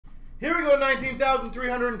Here we go,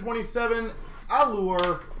 19,327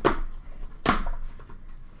 Allure.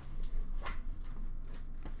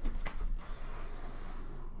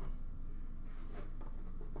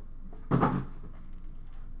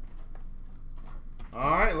 All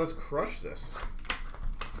right, let's crush this.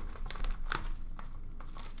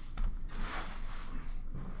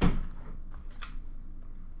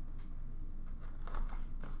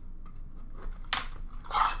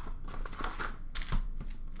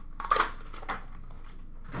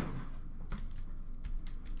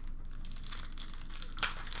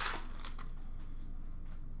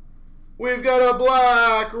 We've got a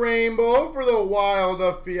black rainbow for the Wild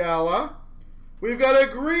of Fiala. We've got a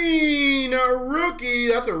green rookie.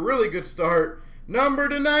 That's a really good start. Number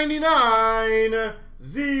 /99,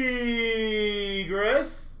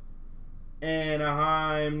 Zegras.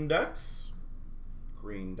 Anaheim Ducks.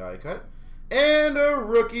 Green die cut. And a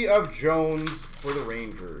rookie of Jones for the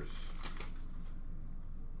Rangers.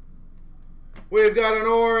 We've got an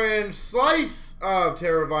orange slice of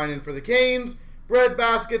Teravainen for the Canes. Bread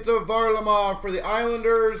baskets of Varlamov for the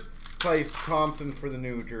Islanders. Tice Thompson for the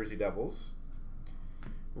New Jersey Devils.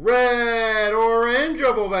 Red orange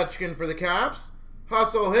of Ovechkin for the Caps.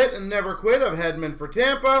 Hustle hit and never quit of Hedman for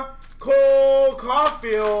Tampa. Cole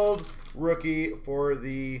Caulfield, rookie for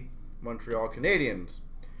the Montreal Canadiens.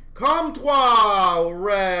 Comtois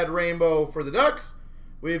red rainbow for the Ducks.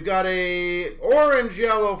 We've got a orange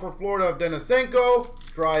yellow for Florida of Denisenko.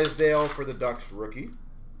 Drysdale for the Ducks rookie.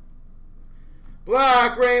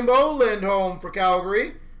 Black rainbow Lindholm for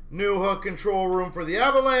Calgary. New Hook control room for the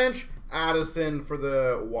Avalanche. Addison for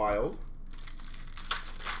the Wild.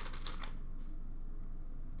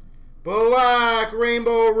 Black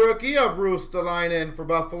rainbow rookie of Rustalainen for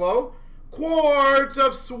Buffalo. Quartz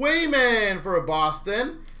of Swayman for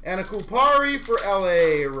Boston. And a Kupari for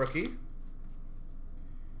LA rookie.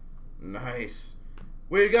 Nice.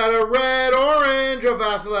 We've got a red orange of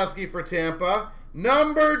Vasilevsky for Tampa.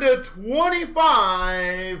 Number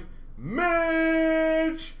 /25,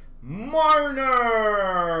 Mitch Marner.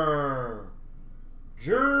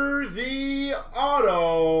 Jersey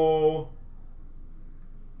auto.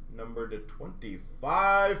 Number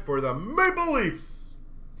 /25 for the Maple Leafs.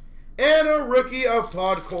 And a rookie of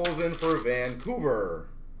Podkolzin for Vancouver.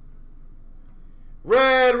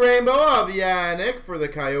 Red rainbow of Yannick for the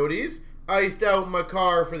Coyotes. Iced out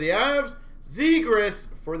Makar for the Avs. Zegras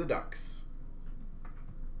for the Ducks.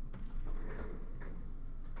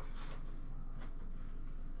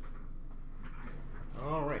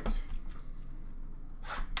 All right.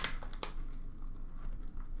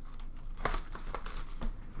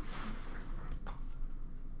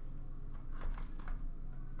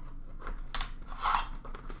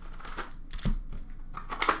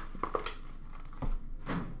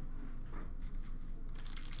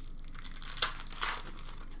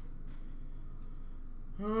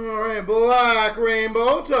 Black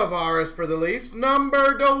rainbow Tavares for the Leafs.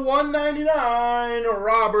 Number /199,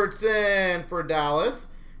 Robertson for Dallas.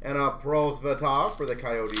 And a Prosvetov for the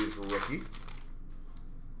Coyotes rookie.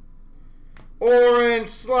 Orange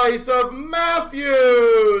slice of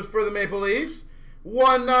Matthews for the Maple Leafs.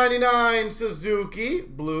 /199 Suzuki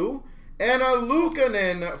blue. And a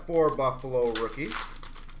Luukkonen for Buffalo rookie.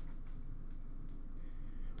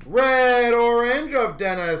 Red orange of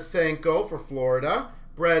Denisenko for Florida.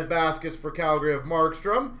 Bread baskets for Calgary of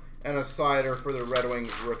Markstrom. And a cider for the Red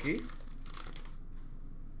Wings rookie.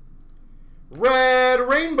 Red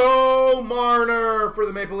rainbow Marner for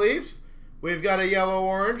the Maple Leafs. We've got a yellow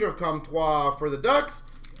orange of Comtois for the Ducks.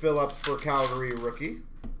 Phillips for Calgary rookie.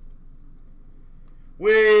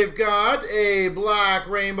 We've got a black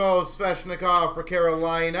rainbow Svechnikov for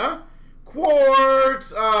Carolina.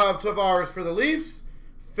 Quartz of Tavares for the Leafs.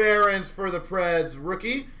 Ferentz for the Preds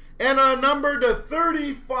rookie. And a number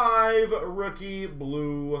 /35 rookie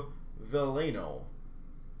blue Veleno.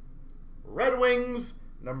 Red Wings,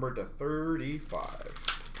 number /35.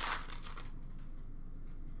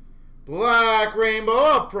 Black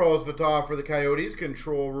rainbow of Prosvetov for the Coyotes.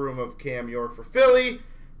 Control room of Cam York for Philly.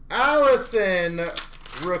 Allison,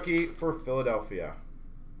 rookie for Philadelphia.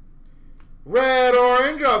 Red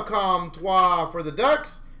orange of Comtois for the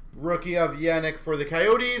Ducks. Rookie of Yannick for the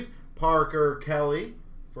Coyotes. Parker Kelly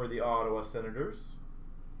for the Ottawa Senators.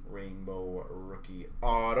 Rainbow rookie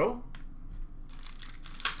auto.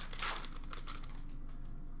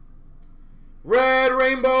 Red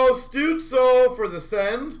rainbow Stutzel for the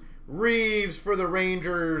Sens. Reeves for the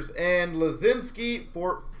Rangers. And Lazinski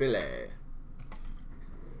for Philly.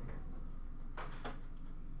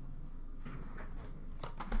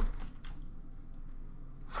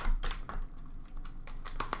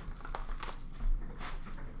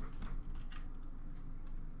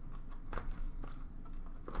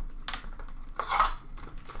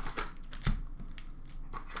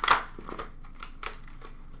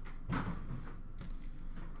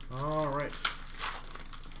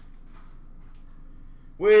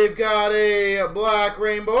 We've got a black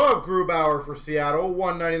rainbow of Grubauer for Seattle.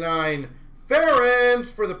 199.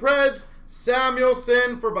 Ferentz for the Preds.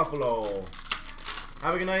 Samuelson for Buffalo.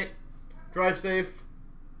 Have a good night. Drive safe.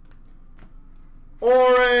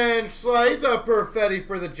 Orange slice of Perfetti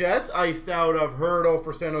for the Jets. Iced out of Hurdle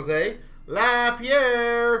for San Jose.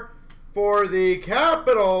 Lapierre for the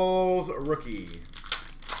Capitals. Rookie.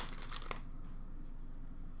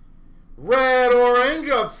 Red orange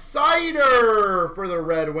of Cider for the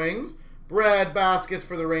Red Wings. Bread baskets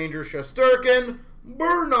for the Rangers. Shesterkin.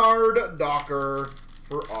 Bernard Docker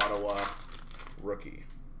for Ottawa. Rookie.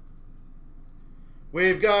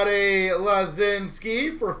 We've got a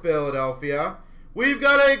Lazinski for Philadelphia. We've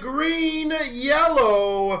got a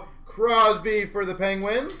green-yellow Crosby for the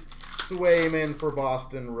Penguins. Swayman for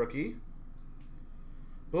Boston. Rookie.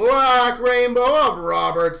 Black rainbow of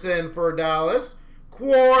Robertson for Dallas.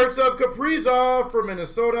 Quartz of Kaprizov for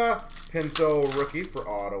Minnesota. Pinto rookie for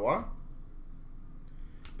Ottawa.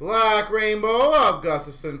 Black rainbow of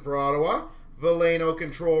Gustafson for Ottawa. Veleno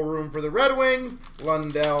control room for the Red Wings.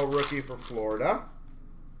 Lundell rookie for Florida.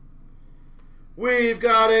 We've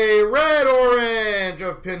got a red orange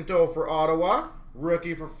of Pinto for Ottawa.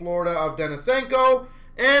 Rookie for Florida of Denisenko.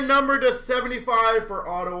 And numbered to 75 for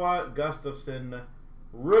Ottawa, Gustafson.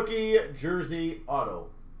 Rookie jersey auto.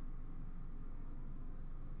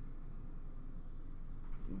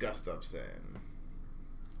 Gustafson.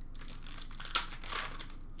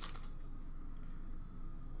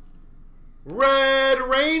 Red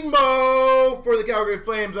rainbow for the Calgary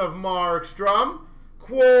Flames of Markstrom.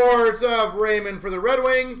 Quartz of Raymond for the Red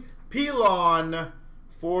Wings. Pilon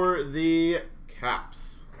for the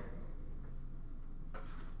Caps.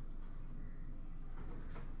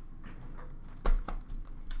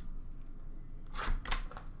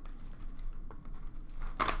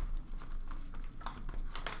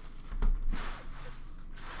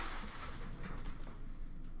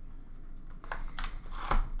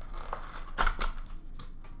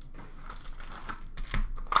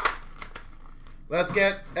 Let's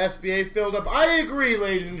get SBA filled up. I agree,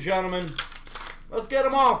 ladies and gentlemen. Let's get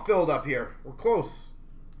them all filled up here. We're close.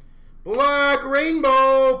 Black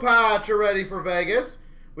rainbow patch already for Vegas.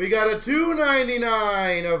 We got a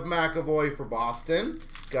 $2.99 of McAvoy for Boston.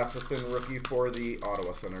 Gustafson rookie for the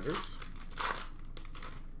Ottawa Senators.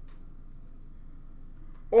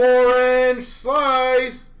 Orange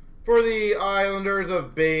slice for the Islanders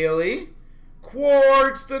of Bailey.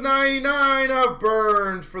 Quartz to 99 of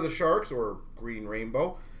Burns for the Sharks, or green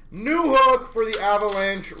rainbow. New Hook for the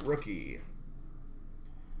Avalanche rookie.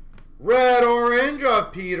 Red orange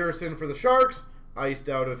of Peterson for the Sharks. Iced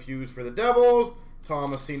out of Hughes for the Devils.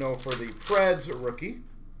 Tomasino for the Preds rookie.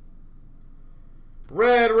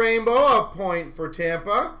 Red rainbow of Point for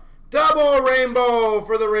Tampa. Double rainbow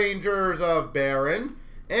for the Rangers of Barron.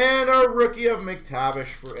 And a rookie of McTavish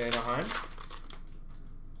for Anaheim.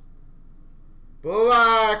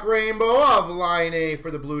 Black rainbow of Line for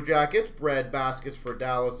the Blue Jackets. Bread baskets for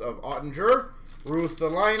Dallas of Ottinger.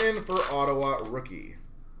 Ruotsalainen for Ottawa rookie.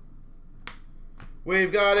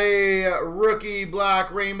 We've got a rookie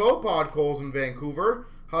black rainbow. Podkolzin in Vancouver.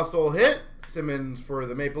 Hustle hit. Simmons for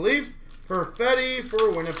the Maple Leafs. Perfetti for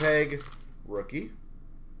Winnipeg rookie.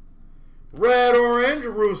 Red orange.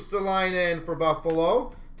 Ruotsalainen for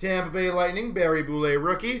Buffalo. Tampa Bay Lightning. Barry Boulay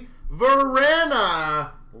rookie.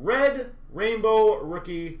 Verana red rainbow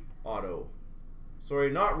rookie auto. Sorry,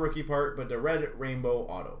 not rookie part, but the red rainbow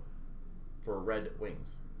auto for Red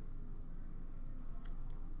Wings.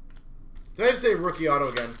 Did I just say rookie auto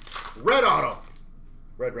again? Red auto.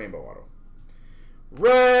 Red rainbow auto.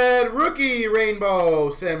 Red rookie rainbow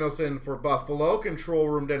Samuelson for Buffalo. Control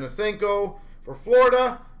room Denisenko for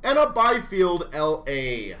Florida. And a Byfield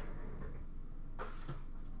LA.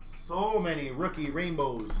 So many rookie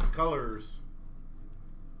rainbows, colors.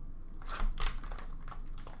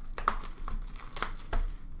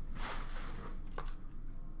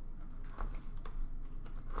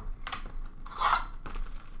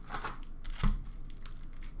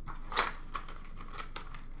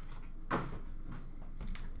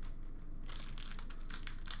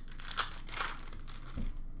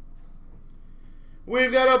 We've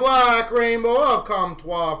got a black rainbow of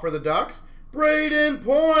Comtois for the Ducks. Braden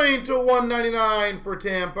Point to 199 for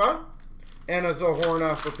Tampa. And a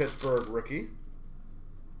Zahorna for Pittsburgh rookie.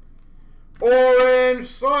 Orange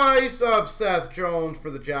slice of Seth Jones for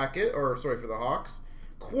the for the Hawks.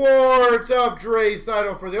 Quartz of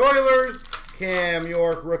Draisaitl for the Oilers. Cam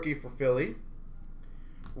York rookie for Philly.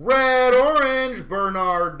 Red orange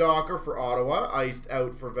Bernard Docker for Ottawa. Iced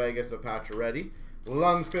out for Vegas of Pacioretty.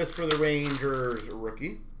 Lundqvist for the Rangers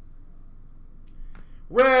rookie.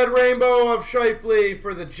 Red rainbow of Scheifele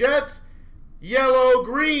for the Jets. Yellow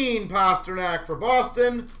green Pasternak for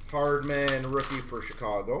Boston. Hardman rookie for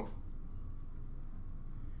Chicago.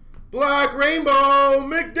 Black rainbow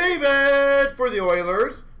McDavid for the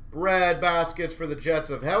Oilers. Bread baskets for the Jets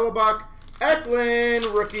of Hellebuck. Eklund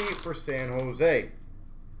rookie for San Jose.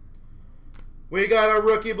 We got a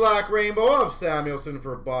rookie black rainbow of Samuelson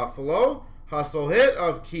for Buffalo. Hustle hit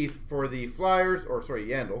of Keith for the Flyers. Or sorry,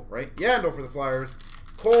 Yandel, right? Yandel for the Flyers.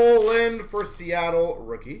 Cole Lind for Seattle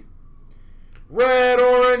rookie. Red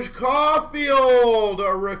orange Caulfield,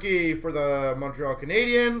 a rookie for the Montreal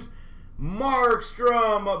Canadiens.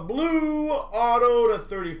 Markstrom blue auto to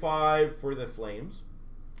 35 for the Flames.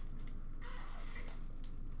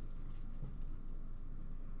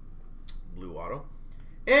 Blue auto.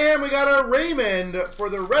 And we got a Raymond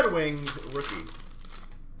for the Red Wings rookie.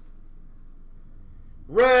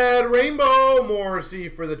 Red rainbow Morrissey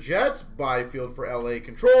for the Jets. Byfield for LA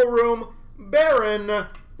Control Room. Barron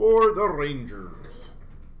for the Rangers.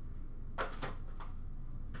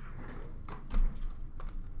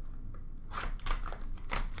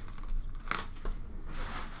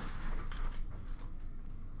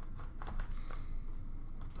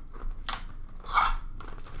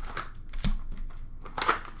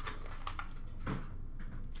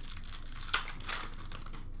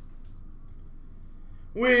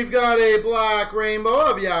 We've got a black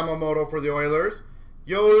rainbow of Yamamoto for the Oilers.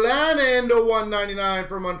 Yolanen to 199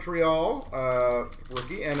 for Montreal,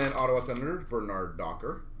 rookie. And then Ottawa Senators, Bernard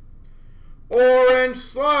Docker. Orange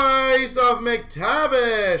slice of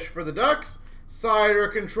McTavish for the Ducks. Cider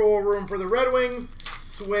Control Room for the Red Wings.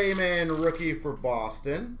 Swayman, rookie for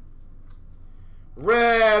Boston.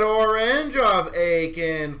 Red orange of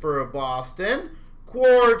Aiken for Boston.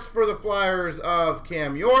 Quartz for the Flyers of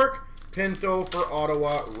Cam York. Pinto for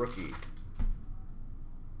Ottawa, rookie.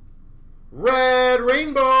 Red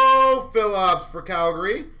rainbow Phillips for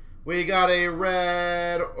Calgary. We got a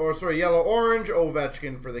yellow orange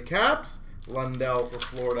Ovechkin for the Caps. Lundell for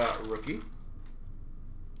Florida, rookie.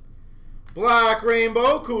 Black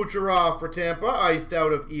rainbow Kucherov for Tampa. Iced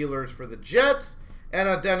out of Ehlers for the Jets. And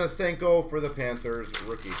a Denisenko for the Panthers,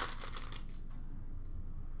 rookie.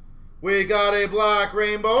 We got a black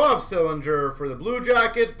rainbow of Sillinger for the Blue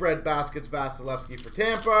Jackets. Bread baskets Vasilevsky for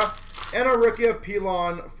Tampa. And a rookie of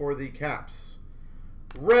Pilon for the Caps.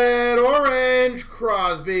 Red orange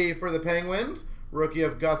Crosby for the Penguins. Rookie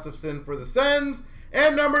of Gustafsson for the Sens.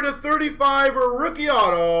 And number to 35 rookie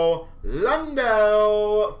auto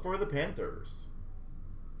Lundell for the Panthers.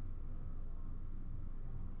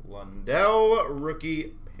 Lundell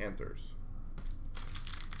rookie Panthers.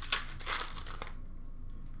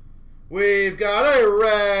 We've got a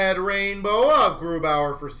red rainbow of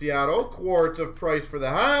Grubauer for Seattle. Quartz of Price for the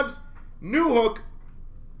Habs. Newhook,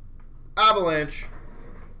 Avalanche,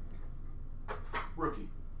 rookie.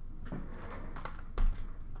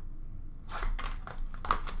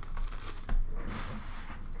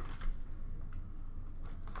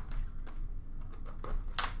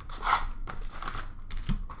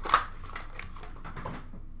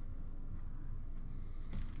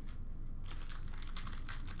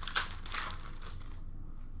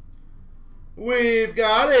 We've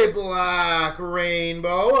got a black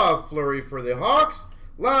rainbow of Fleury for the Hawks.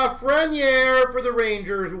 Lafreniere for the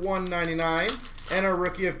Rangers, 199. And a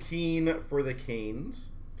rookie of Keane for the Canes.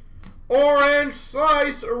 Orange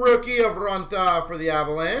slice, rookie of Ranta for the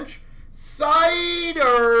Avalanche.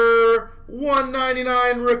 Cider,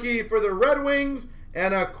 199 rookie for the Red Wings.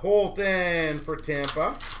 And a Colton for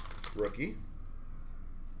Tampa, rookie.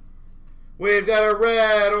 We've got a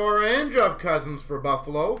red orange of Cousins for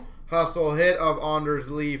Buffalo. Hustle hit of Anders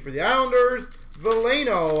Lee for the Islanders.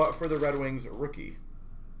 Veleno for the Red Wings, rookie.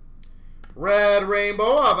 Red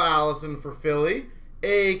rainbow of Allison for Philly.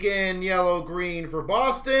 Aiken yellow-green for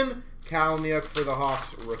Boston. Kalniuk for the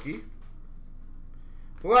Hawks, rookie.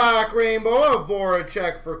 Black rainbow of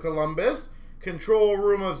Voracek for Columbus. Control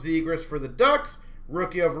room of Zegras for the Ducks.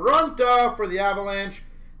 Rookie of Runta for the Avalanche.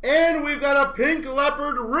 And we've got a pink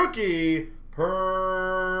leopard rookie,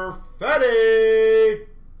 Perfetti.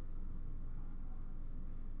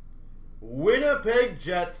 Winnipeg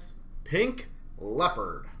Jets, pink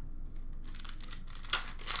leopard.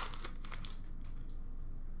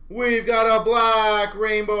 We've got a black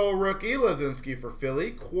rainbow rookie, Lazinski for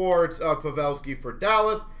Philly. Quartz of Pavelski for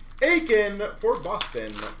Dallas. Aiken for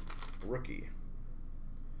Boston, rookie.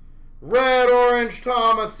 Red orange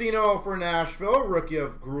Tomasino for Nashville. Rookie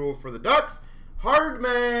of Gruel for the Ducks.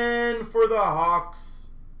 Hardman for the Hawks.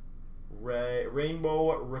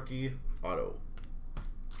 Rainbow rookie auto.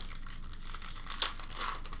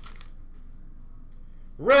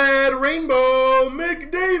 Red Rainbow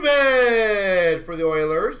McDavid for the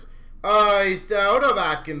Oilers. Iced out of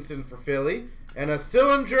Atkinson for Philly. And a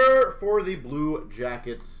Sillinger for the Blue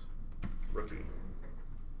Jackets rookie.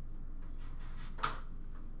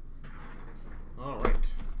 All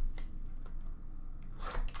right.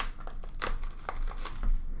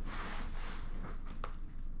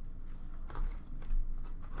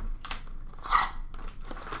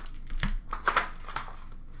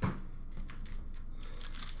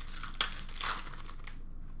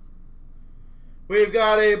 We've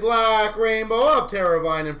got a Black Rainbow of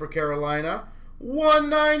Teravainen for Carolina.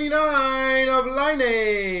 199 of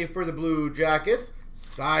Line for the Blue Jackets.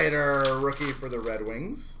 Cider rookie for the Red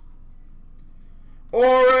Wings.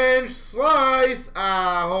 Orange Slice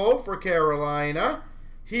Aho for Carolina.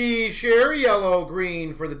 Heischer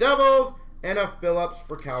yellow-green for the Devils. And a Phillips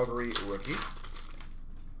for Calgary rookie.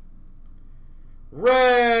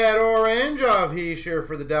 Red Orange of Heischer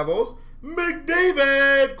for the Devils.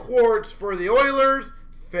 McDavid Quartz for the Oilers.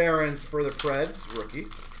 Ferentz for the Preds rookie.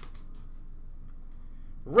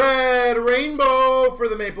 Red Rainbow for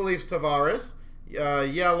the Maple Leafs Tavares.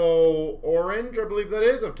 Yellow Orange, I believe that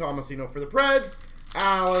is, of Tomasino for the Preds.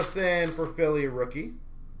 Allison for Philly rookie.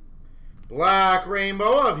 Black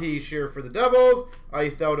Rainbow of Heischer for the Devils.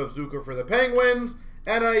 Iced out of Zucker for the Penguins.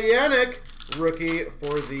 And a Yannick rookie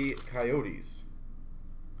for the Coyotes.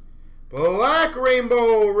 Black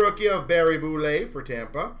Rainbow rookie of Barry Boulay for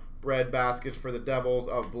Tampa. Bread baskets for the Devils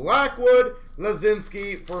of Blackwood.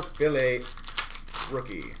 Lazinski for Philly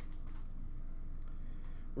rookie.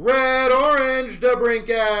 Red Orange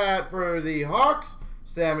DeBrincat for the Hawks.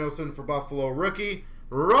 Samuelson for Buffalo rookie.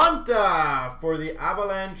 Ronta for the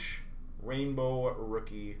Avalanche Rainbow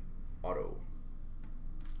rookie auto.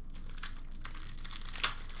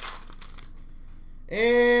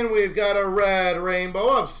 And we've got a Red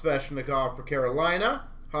Rainbow of Sveshnikov for Carolina.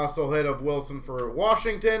 Hustle hit of Wilson for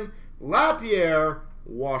Washington. Lapierre,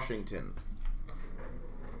 Washington.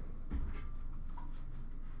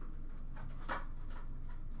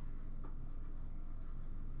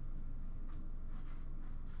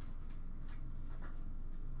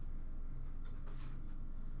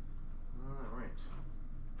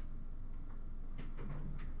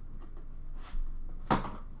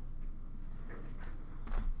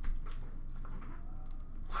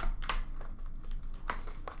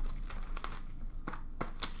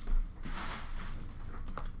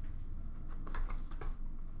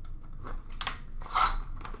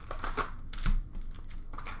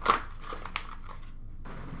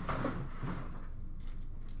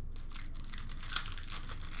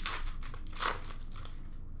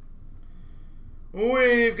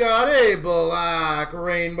 We've got a Black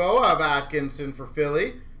Rainbow of Atkinson for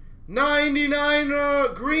Philly. 99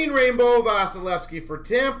 Green Rainbow Vasilevsky for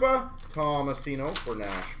Tampa. Tomasino for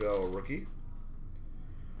Nashville rookie.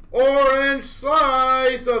 Orange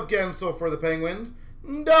Slice of Gensel for the Penguins.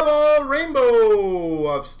 Double Rainbow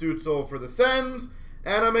of Stützle for the Sens.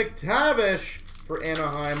 And a McTavish for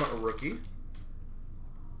Anaheim rookie.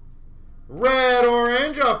 Red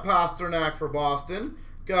Orange of Pasternak for Boston.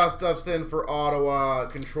 Gustafsson for Ottawa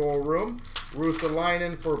Control Room.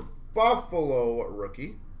 Ruotsalainen for Buffalo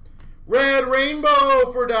rookie. Red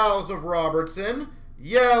Rainbow for Dallas of Robertson.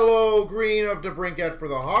 Yellow-green of DeBrincat for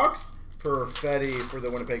the Hawks. Perfetti for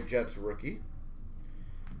the Winnipeg Jets rookie.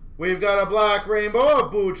 We've got a Black Rainbow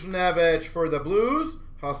of Buchnevich for the Blues.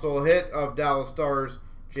 Hustle hit of Dallas Stars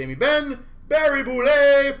Jamie Benn. Barry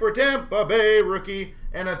Boulay for Tampa Bay rookie.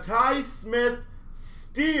 And a Ty Smith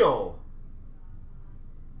Steel.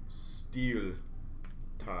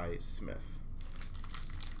 Ty Smith.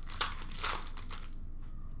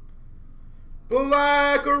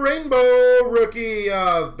 Black Rainbow rookie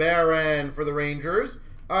of Barron for the Rangers.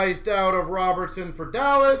 Iced out of Robertson for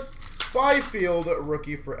Dallas. Byfield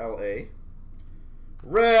rookie for LA.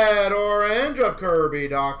 Red Orange of Kirby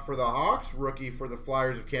Doc for the Hawks. Rookie for the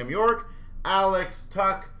Flyers of Cam York. Alex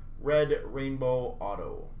Tuck Red Rainbow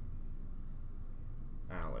auto.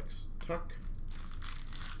 Alex Tuck.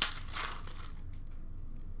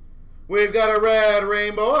 We've got a Red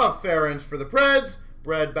Rainbow of Ferentz for the Preds.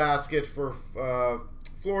 Bread baskets for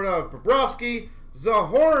Florida of Bobrovsky.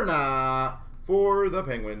 Zahorna for the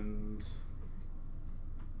Penguins.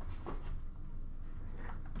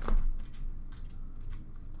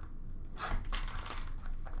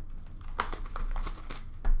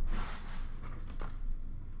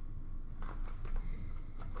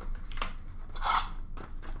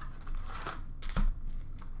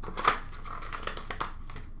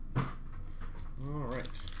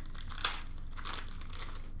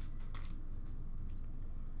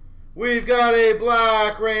 We've got a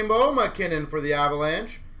black rainbow McKinnon for the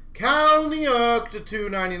Avalanche. Kalniuk to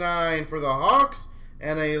 299 for the Hawks.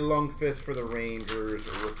 And a Lundqvist for the Rangers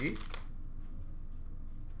rookie.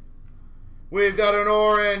 We've got an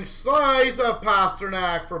orange slice of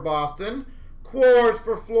Pasternak for Boston. Quartz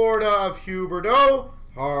for Florida of Huberdeau.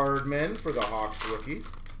 Hardman for the Hawks rookie.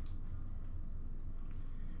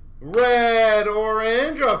 Red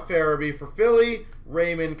orange of Farabee for Philly.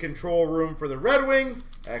 Raymond control room for the Red Wings.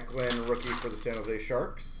 Eklund rookie for the San Jose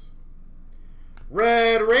Sharks.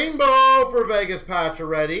 Red rainbow for Vegas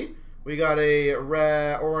Pacioretty. We got a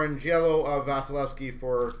red orange yellow of Vasilevsky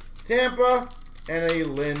for Tampa. And a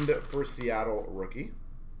Lind for Seattle rookie.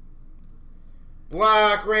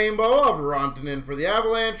 Black rainbow of Rantanen for the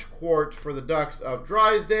Avalanche. Quartz for the Ducks of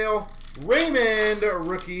Drysdale. Raymond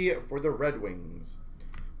rookie for the Red Wings.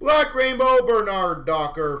 Black rainbow Bernard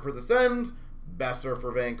Docker for the Sens. Besser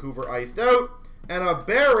for Vancouver iced out. And a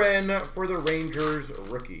Barron for the Rangers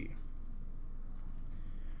rookie.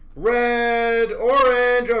 Red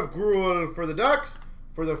orange of Gruel for the Ducks.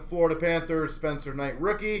 For the Florida Panthers, Spencer Knight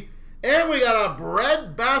rookie. And we got a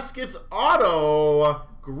Bread Baskets auto,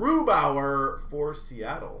 Grubauer for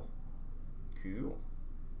Seattle. Cool.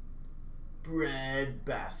 Bread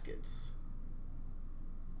Baskets.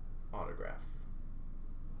 Autograph.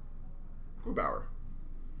 Grubauer.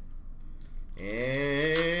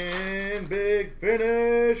 And big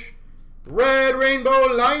finish. Red Rainbow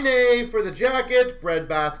Line for the Jackets. Bread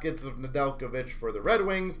Baskets of Nedeljkovic for the Red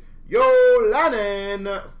Wings.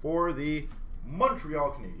 Yolanen for the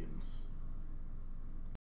Montreal Canadiens.